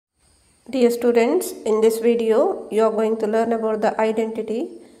Dear students, in this video you are going to learn about the identity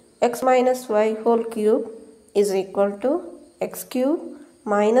x minus y whole cube is equal to x cube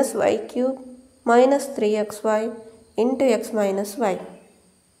minus y cube minus 3xy into x minus y.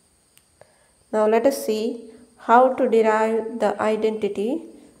 Now let us see how to derive the identity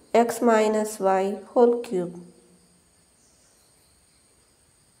x minus y whole cube.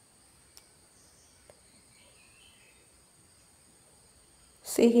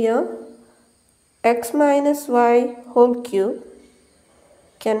 See here, x minus y whole cube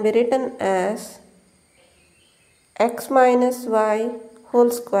can be written as x minus y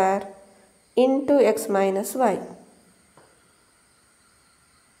whole square into x minus y.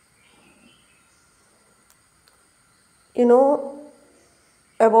 You know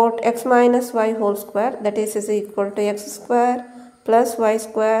about x minus y whole square, that is equal to x square plus y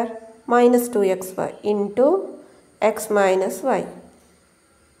square minus 2xy into x minus y.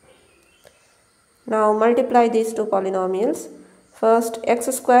 Now multiply these two polynomials. First x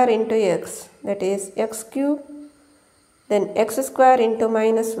square into x, that is x cube, then x square into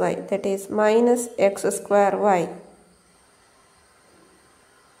minus y, that is minus x square y,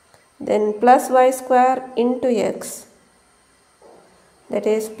 then plus y square into x, that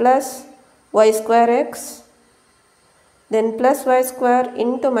is plus y square x, then plus y square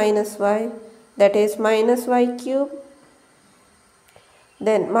into minus y, that is minus y cube,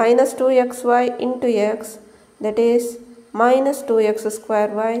 then minus 2xy into x, that is minus 2x square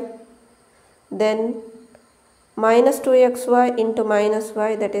y, then minus 2xy into minus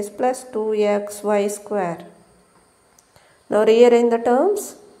y, that is plus 2xy square. Now rearrange the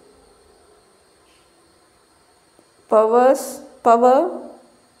terms. Power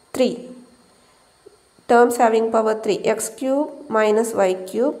 3. Terms having power 3. X cube minus y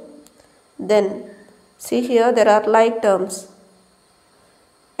cube. Then see here there are like terms.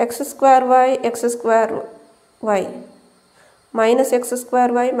 X square y minus x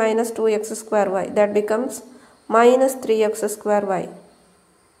square y minus 2x square y, that becomes minus 3x square y,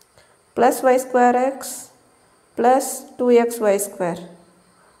 plus y square x plus 2xy square,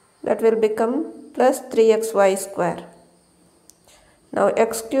 that will become plus 3xy square. Now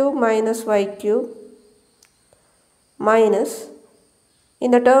x cube minus y cube minus,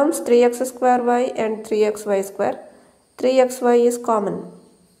 in the terms 3x square y and 3xy square, 3xy is common,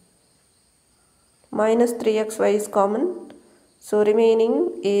 minus 3xy is common, so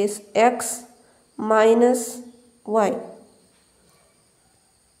remaining is x minus y.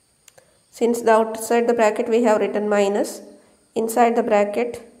 Since the outside the bracket we have written minus, inside the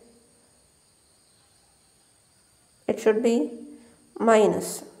bracket it should be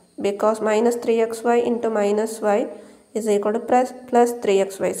minus, because minus 3xy into minus y is equal to plus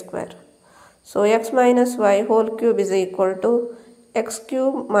 3xy square. So x minus y whole cube is equal to x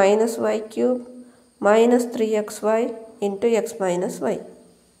cube minus y cube minus 3xy into x minus y.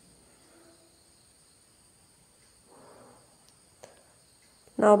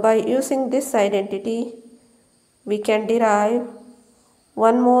 Now by using this identity, we can derive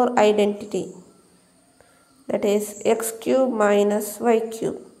one more identity, that is x cube minus y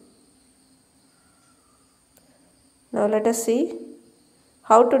cube. Now let us see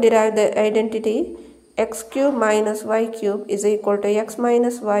how to derive the identity x cube minus y cube is equal to x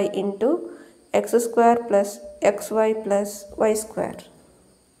minus y into x square plus xy plus y square.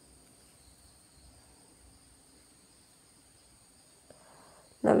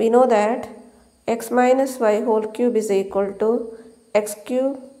 Now we know that x minus y whole cube is equal to x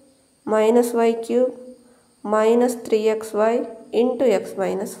cube minus y cube minus 3xy into x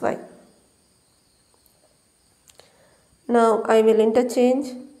minus y. Now I will interchange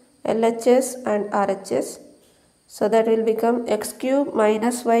LHS and RHS. So that will become x cube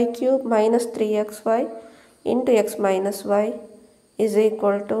minus y cube minus 3xy into x minus y is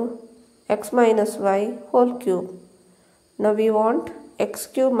equal to x minus y whole cube. Now we want x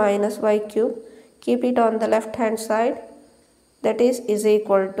cube minus y cube, keep it on the left hand side, that is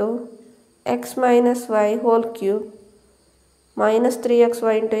equal to x minus y whole cube minus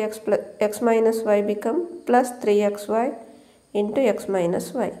 3xy into x minus y become plus 3xy into x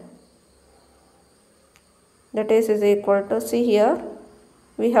minus y. That is equal to, see here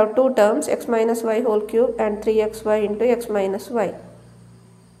we have two terms, x minus y whole cube and 3xy into x minus y.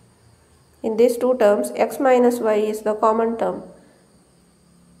 In these two terms x minus y is the common term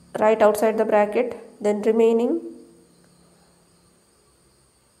right outside the bracket, then remaining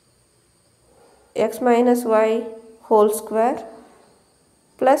x minus y whole square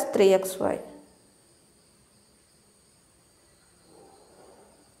plus 3xy.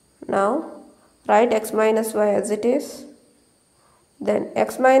 Now write x minus y as it is, Then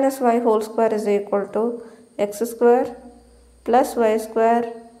x minus y whole square is equal to x square plus y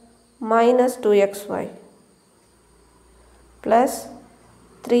square minus 2xy plus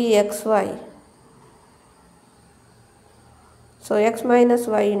 3xy. So x minus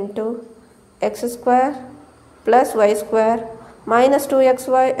y into x square plus y square minus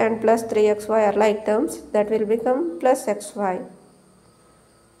 2xy and plus 3xy are like terms, that will become plus xy.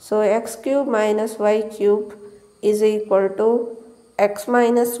 So x cube minus y cube is equal to x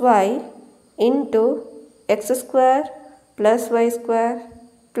minus y into x square plus y square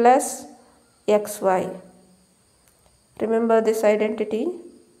plus xy. Remember this identity.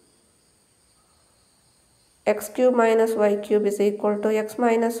 X cube minus y cube is equal to x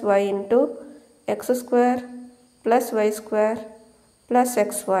minus y into x square plus y square plus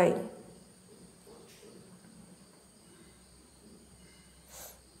xy.